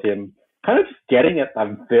example of him kind of getting at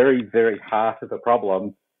the very, very heart of the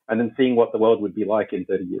problem and then seeing what the world would be like in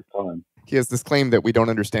 30 years' time. He has this claim that we don't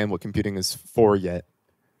understand what computing is for yet.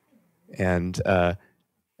 And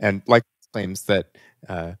like claims that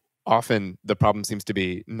often the problem seems to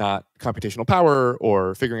be not computational power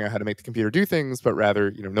or figuring out how to make the computer do things, but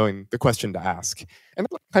rather, knowing the question to ask. And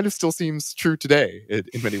that kind of still seems true today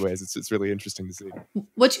in many ways. It's really interesting to see.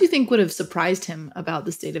 What do you think would have surprised him about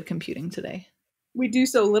the state of computing today? We do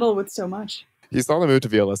so little with so much. He saw the move to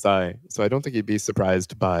VLSI, so I don't think he'd be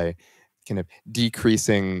surprised by kind of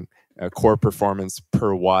decreasing core performance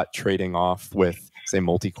per watt trading off with, say,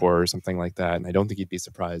 multi-core or something like that. And I don't think he'd be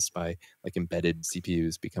surprised by like embedded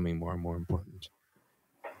CPUs becoming more and more important.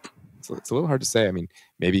 So it's a little hard to say. I mean,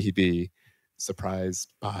 maybe he'd be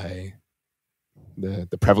surprised by the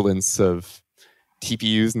prevalence of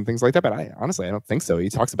TPUs and things like that. But I don't think so. He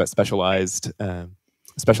talks about specialized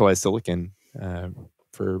silicon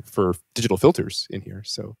for digital filters in here.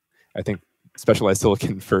 So I think specialized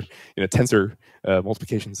silicon for tensor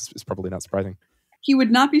multiplications is probably not surprising. He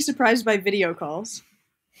would not be surprised by video calls.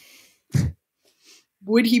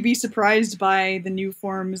 Would he be surprised by the new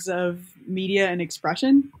forms of media and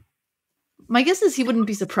expression? My guess is he wouldn't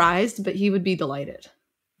be surprised, but he would be delighted.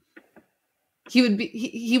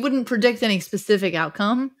 He wouldn't predict any specific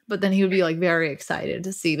outcome, but then he would be like very excited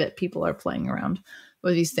to see that people are playing around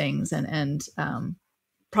with these things and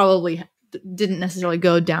probably didn't necessarily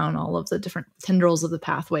go down all of the different tendrils of the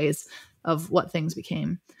pathways of what things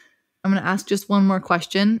became. I'm going to ask just one more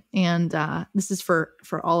question, and this is for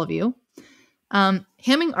all of you.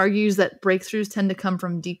 Hamming argues that breakthroughs tend to come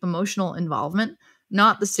from deep emotional involvement,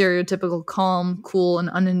 not the stereotypical calm, cool, and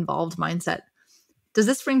uninvolved mindset. Does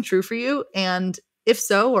this ring true for you? And if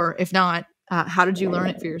so, or if not, how did you learn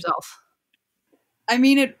it for yourself? I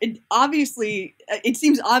mean, it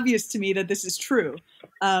seems obvious to me that this is true.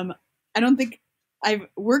 I don't think I've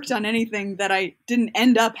worked on anything that I didn't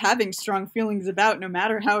end up having strong feelings about, no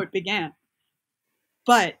matter how it began.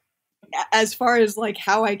 But as far as like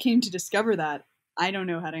how I came to discover that, I don't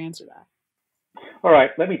know how to answer that. All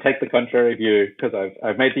right, let me take the contrary view because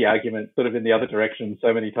I've made the argument sort of in the other direction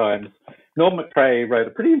so many times. Norm McCrae wrote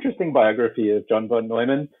a pretty interesting biography of John von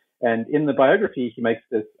Neumann. And in the biography, he makes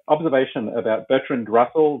this observation about Bertrand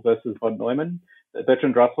Russell versus von Neumann. That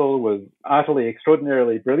Bertrand Russell was utterly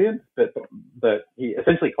extraordinarily brilliant, but that he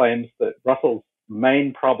essentially claims that Russell's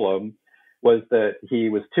main problem was that he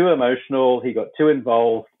was too emotional, he got too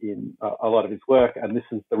involved in a lot of his work, and this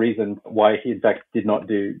is the reason why he, in fact, did not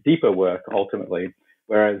do deeper work ultimately.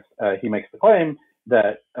 Whereas he makes the claim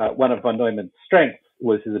that one of von Neumann's strengths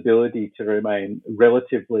was his ability to remain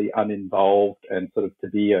relatively uninvolved and sort of to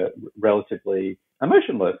be relatively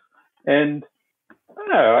emotionless. And I don't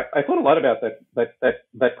know, I thought a lot about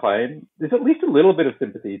that claim. There's at least a little bit of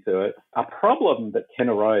sympathy to it. A problem that can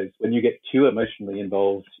arise when you get too emotionally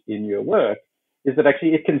involved in your work is that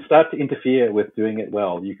actually it can start to interfere with doing it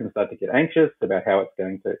well. You can start to get anxious about how it's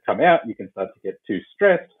going to come out. You can start to get too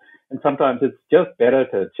stressed. And sometimes it's just better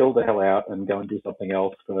to chill the hell out and go and do something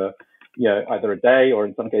else for, either a day or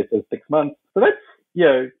in some cases 6 months. So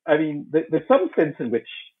that's, I mean, there's some sense in which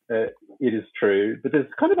it is true, but there's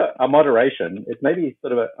kind of a moderation. It's maybe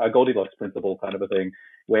sort of a Goldilocks principle kind of a thing,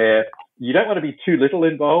 where you don't want to be too little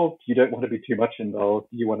involved, you don't want to be too much involved,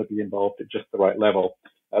 you want to be involved at just the right level,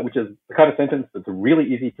 which is the kind of sentence that's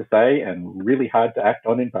really easy to say and really hard to act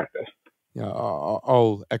on in practice. Yeah,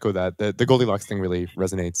 I'll echo that. The Goldilocks thing really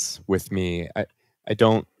resonates with me. I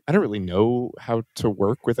don't really know how to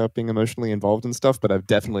work without being emotionally involved in stuff, but I've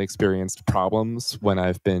definitely experienced problems when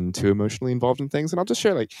I've been too emotionally involved in things. And I'll just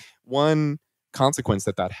share like one consequence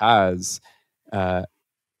that has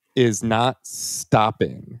is not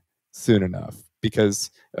stopping soon enough,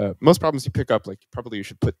 because most problems you pick up, like probably you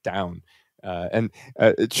should put down.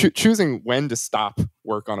 Choosing when to stop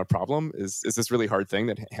work on a problem is this really hard thing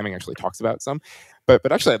that Hamming actually talks about some.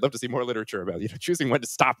 But actually, I'd love to see more literature about choosing when to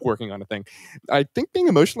stop working on a thing. I think being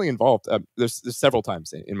emotionally involved. There's several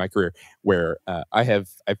times in my career where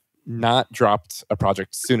I've not dropped a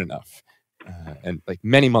project soon enough, and like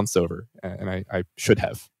many months over, and I should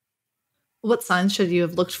have. What signs should you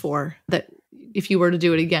have looked for that if you were to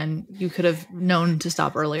do it again, you could have known to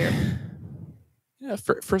stop earlier? Yeah,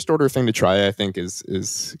 first order thing to try, I think,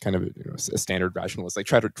 is kind of a standard rationalist. Like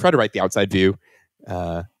try to write the outside view.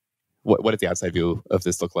 What does the outside view of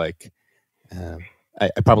this look like? I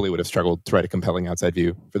probably would have struggled to write a compelling outside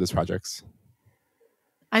view for this project.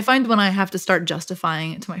 I find when I have to start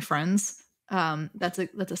justifying it to my friends, that's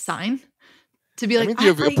a sign to be like, I mean, you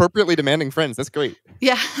have appropriately demanding friends. That's great.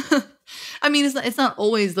 Yeah. I mean, it's not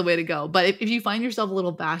always the way to go, but if you find yourself a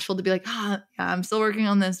little bashful to be like, yeah, I'm still working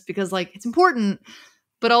on this because like it's important,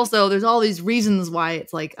 but also there's all these reasons why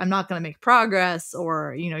it's like I'm not going to make progress,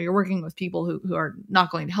 or you're working with people who are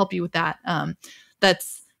not going to help you with that.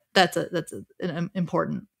 That's an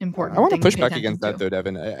important. I want to push back against that though,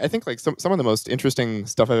 Devin. I think like some of the most interesting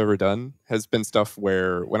stuff I've ever done has been stuff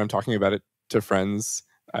where when I'm talking about it to friends,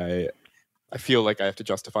 I feel like I have to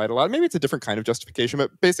justify it a lot. Maybe it's a different kind of justification,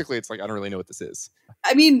 but basically it's like I don't really know what this is.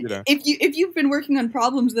 I mean, if you've been working on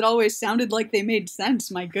problems that always sounded like they made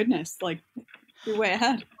sense, my goodness, like you're way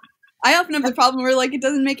ahead. I often have the problem where like it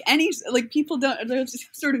doesn't make any, like people they'll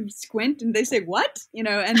just sort of squint and they say what,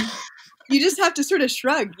 and you just have to sort of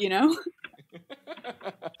shrug, I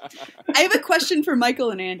have a question for Michael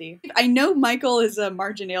and Andy. I know Michael is a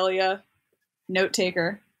marginalia note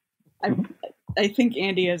taker. I think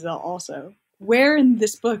Andy is also. Where in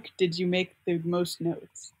this book did you make the most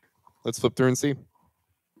notes? Let's flip through and see.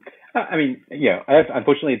 I mean, yeah, I have,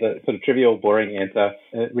 unfortunately, the sort of trivial, boring answer,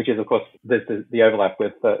 which is, of course, there's the overlap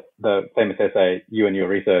with the famous essay, You and Your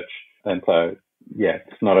Research. And so, yeah,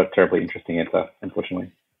 it's not a terribly interesting answer,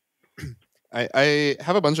 unfortunately. I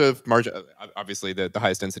have a bunch of margin. Obviously, the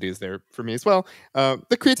highest density is there for me as well.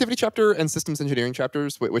 The creativity chapter and systems engineering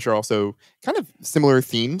chapters, which are also kind of similar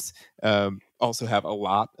themes, also have a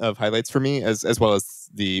lot of highlights for me, as well as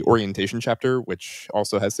the orientation chapter, which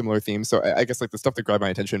also has similar themes. So I guess like the stuff that grabbed my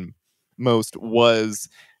attention most was,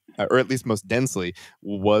 or at least most densely,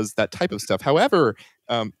 was that type of stuff. However,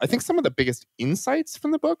 I think some of the biggest insights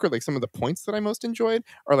from the book, or like some of the points that I most enjoyed,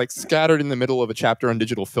 are like scattered in the middle of a chapter on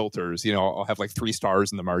digital filters. I'll have like 3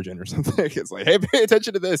 stars in the margin or something. It's like, hey, pay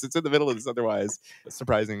attention to this. It's in the middle of this otherwise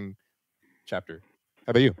surprising chapter.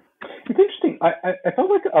 How about you? It's interesting. I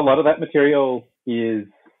felt like a lot of that material is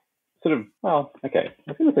sort of, well, okay,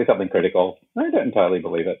 I was going to say something critical. I don't entirely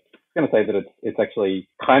believe it. I was going to say that it's actually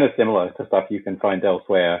kind of similar to stuff you can find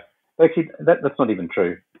elsewhere. But actually, that's not even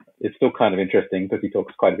true. It's still kind of interesting because he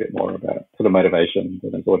talks quite a bit more about sort of motivation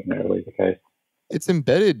than is ordinarily the case. It's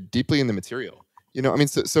embedded deeply in the material. I mean,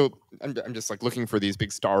 so I'm just like looking for these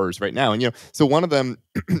big stars right now. And, so one of them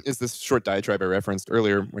is this short diatribe I referenced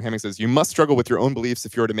earlier where Hamming says, you must struggle with your own beliefs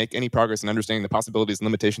if you are to make any progress in understanding the possibilities and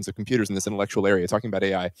limitations of computers in this intellectual area, talking about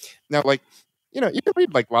AI. Now, like, you can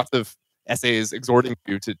read like lots of essays exhorting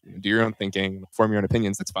you to do your own thinking, form your own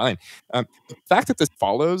opinions. That's fine. The fact that this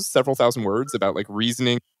follows several thousand words about like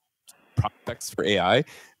reasoning prospects for AI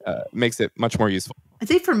makes it much more useful. I'd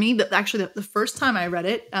say for me that actually the first time I read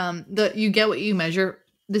it, the you get what you measure.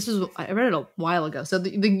 I read it a while ago. So the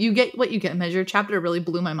you get what you get measure chapter really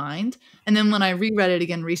blew my mind. And then when I reread it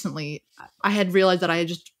again recently, I had realized that I had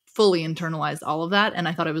just fully internalized all of that. And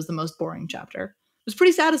I thought it was the most boring chapter. It was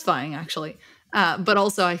pretty satisfying actually. But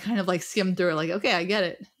also I kind of like skimmed through it like, okay, I get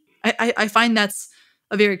it. I find that's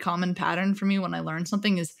a very common pattern for me when I learn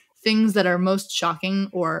something is things that are most shocking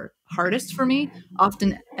or hardest for me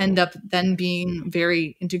often end up then being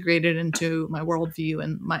very integrated into my worldview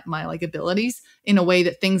and my like abilities in a way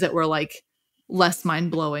that things that were like less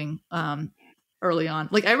mind-blowing early on.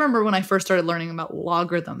 Like I remember when I first started learning about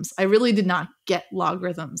logarithms, I really did not get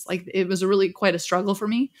logarithms. Like it was really quite a struggle for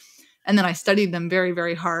me. And then I studied them very,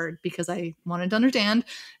 very hard because I wanted to understand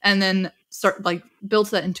and then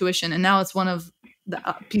built that intuition. And now it's one of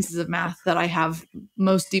the pieces of math that I have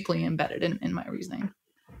most deeply embedded in my reasoning.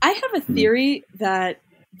 I have a theory that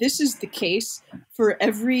this is the case for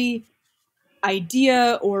every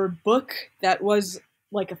idea or book that was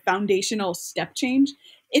like a foundational step change.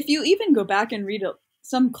 If you even go back and read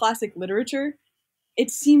some classic literature, it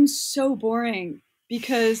seems so boring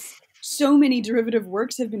because so many derivative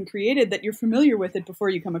works have been created that you're familiar with it before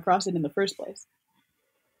you come across it in the first place.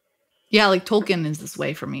 Yeah, like Tolkien is this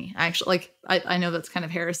way for me. Actually, like I know that's kind of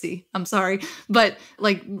heresy. I'm sorry. But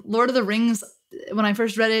like Lord of the Rings, when I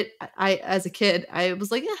first read it, I as a kid, I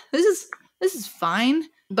was like, yeah, this this is fine.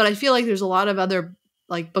 But I feel like there's a lot of other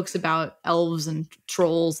like books about elves and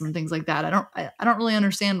trolls and things like that. I don't really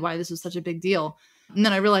understand why this was such a big deal. And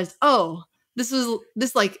then I realized, oh, this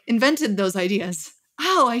like invented those ideas.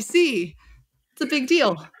 Oh, I see. It's a big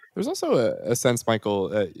deal. There's also a sense,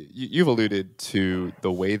 Michael, you've alluded to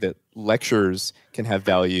the way that lectures can have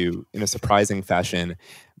value in a surprising fashion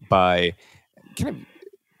by kind of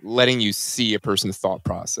letting you see a person's thought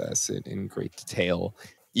process in great detail,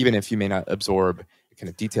 even if you may not absorb kind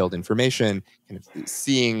of detailed information. Kind of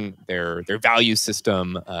seeing their value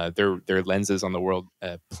system, their lenses on the world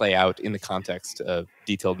play out in the context of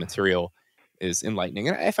detailed material is enlightening.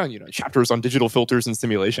 And I found, chapters on digital filters and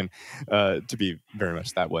simulation to be very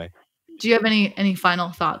much that way. Do you have any final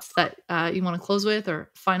thoughts that you want to close with, or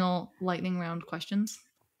final lightning round questions?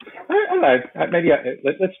 I don't know. Maybe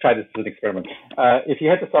let's try this as an experiment. If you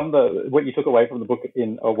had to sum what you took away from the book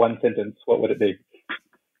in one sentence, what would it be?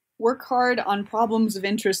 Work hard on problems of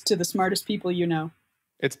interest to the smartest people you know.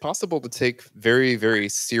 It's possible to take very, very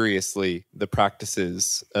seriously the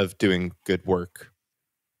practices of doing good work.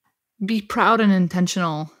 Be proud and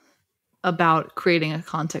intentional about creating a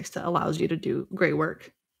context that allows you to do great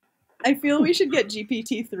work. I feel we should get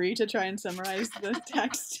GPT-3 to try and summarize the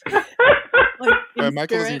text.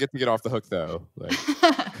 Michael doesn't get to get off the hook, though.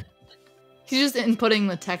 He's just inputting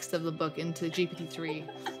the text of the book into GPT-3.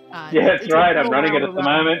 Yeah, that's right. I'm running it at the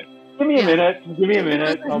moment. Give me a minute. Give me a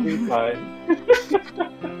minute. I'll be fine.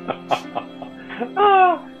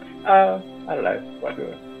 I don't know. What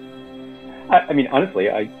do I mean, honestly,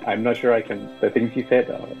 I'm not sure I can. The things you said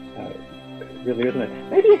really resonate.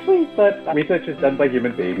 Maybe actually that research is done by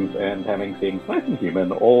human beings and having things nice and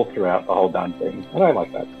human all throughout the whole darn thing. And I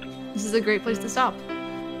like that. This is a great place to stop.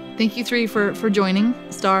 Thank you three for joining.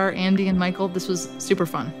 Star, Andy, and Michael. This was super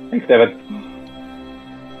fun. Thanks, David.